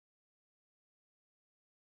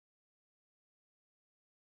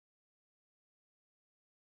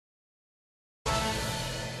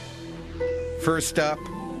First up,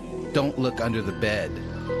 don't look under the bed.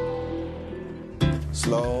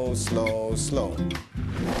 Slow, slow, slow.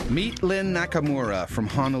 Meet Lynn Nakamura from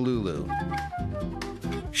Honolulu.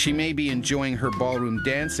 She may be enjoying her ballroom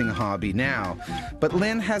dancing hobby now, but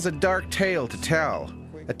Lynn has a dark tale to tell.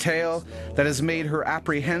 A tale that has made her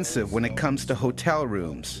apprehensive when it comes to hotel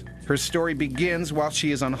rooms. Her story begins while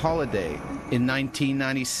she is on holiday in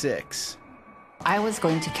 1996. I was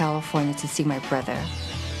going to California to see my brother,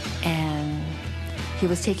 and he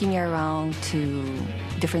was taking me around to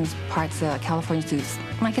different parts of California to,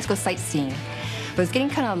 I guess, go sightseeing. But it was getting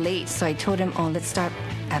kind of late, so I told him, let's start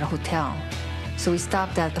at a hotel. So we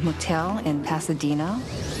stopped at a motel in Pasadena.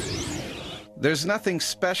 There's nothing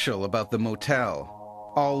special about the motel.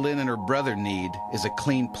 All Lynn and her brother need is a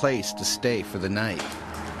clean place to stay for the night.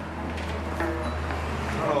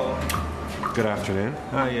 Hello. Good afternoon.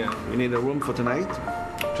 Yeah. You need a room for tonight?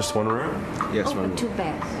 Just one room? Yes, one room. 2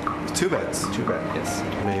 beds. 2 beds? 2 beds, yes.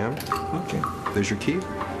 Ma'am. Okay. There's your key.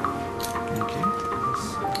 Okay.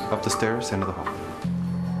 Up the stairs, into the hall.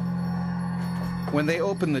 When they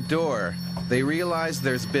open the door, they realize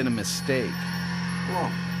there's been a mistake.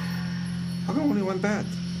 Oh. How come only one bed?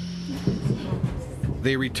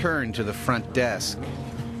 They return to the front desk.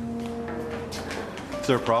 Is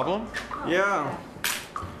there a problem? Yeah.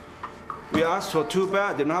 We asked for 2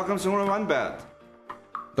 beds, then how come it's only 1 bed?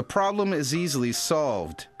 The problem is easily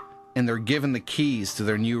solved, and they're given the keys to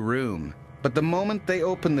their new room. But the moment they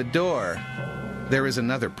open the door, there is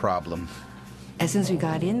another problem. As soon as we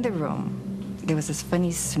got in the room, there was this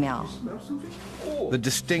funny smell. The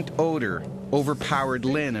distinct odor overpowered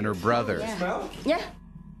Lynn and her brother. Yeah.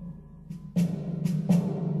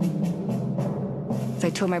 So I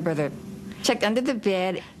told my brother, check under the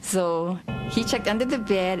bed. So he checked under the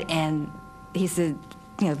bed, and he said,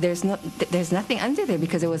 there's nothing under there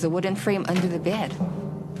because there was a wooden frame under the bed.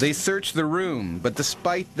 They search the room, but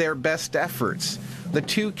despite their best efforts, the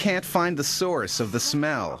two can't find the source of the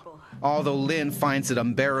smell. Although Lynn finds it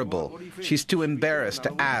unbearable, she's too embarrassed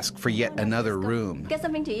to ask for yet another room. Get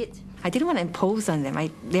something to eat. I didn't want to impose on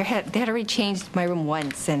them. They had already changed my room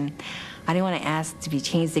once, and I didn't want to ask to be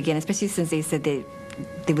changed again, especially since they said they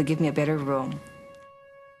would give me a better room.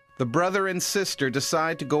 The brother and sister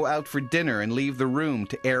decide to go out for dinner and leave the room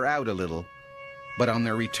to air out a little. But on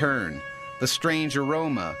their return, the strange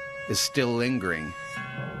aroma is still lingering.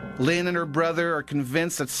 Lynn and her brother are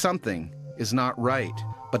convinced that something is not right,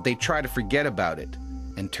 but they try to forget about it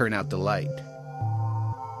and turn out the light.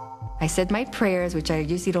 I said my prayers, which I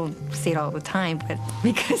usually don't say it all the time, but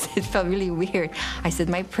because it felt really weird, I said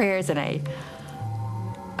my prayers, and I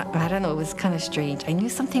don't know, it was kind of strange. I knew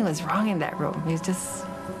something was wrong in that room. It was just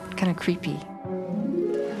kind of creepy.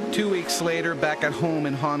 2 weeks later, back at home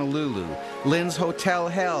in Honolulu, Lynn's hotel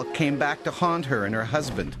hell came back to haunt her and her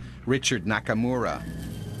husband, Richard Nakamura.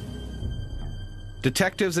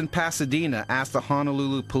 Detectives in Pasadena asked the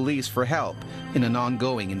Honolulu police for help in an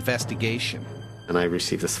ongoing investigation. And I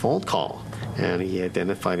received this phone call, and he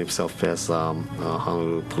identified himself as a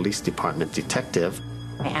Honolulu Police Department detective.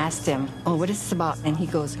 I asked him, what is this about? And he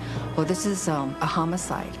goes, this is a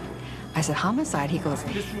homicide. I said, homicide? He goes,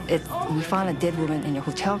 we found a dead woman in your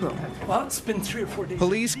hotel room. Well, it's been 3 or 4 days.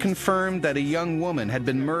 Police confirmed that a young woman had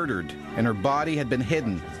been murdered and her body had been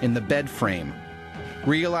hidden in the bed frame.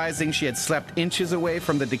 Realizing she had slept inches away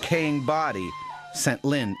from the decaying body sent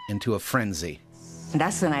Lynn into a frenzy. And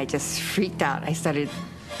that's when I just freaked out. I started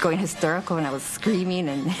going hysterical, and I was screaming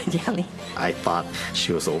and yelling. I thought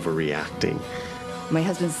she was overreacting. My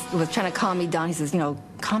husband was trying to calm me down. He says,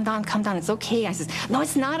 calm down, it's okay. I says, no,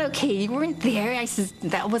 it's not okay. You weren't there. I says,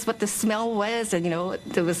 that was what the smell was, and,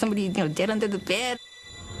 there was somebody, dead under the bed.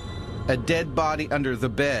 A dead body under the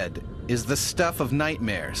bed is the stuff of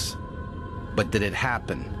nightmares. But did it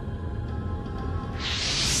happen?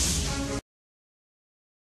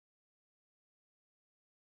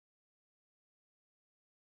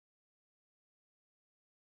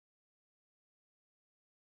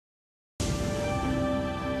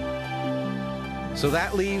 So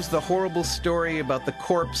that leaves the horrible story about the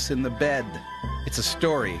corpse in the bed. It's a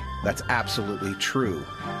story that's absolutely true.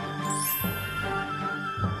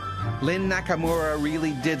 Lynn Nakamura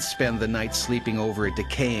really did spend the night sleeping over a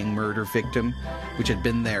decaying murder victim, which had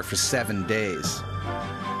been there for 7 days.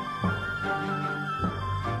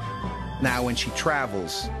 Now when she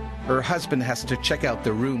travels, her husband has to check out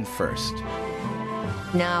the room first.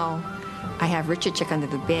 Now I have Richard check under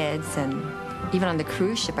the beds, and even on the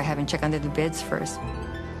cruise ship, I have him check under the beds first.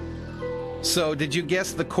 So, did you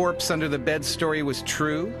guess the corpse under the bed story was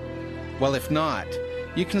true? Well, if not,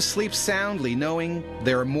 you can sleep soundly knowing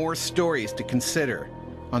there are more stories to consider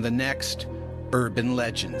on the next Urban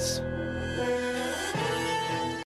Legends.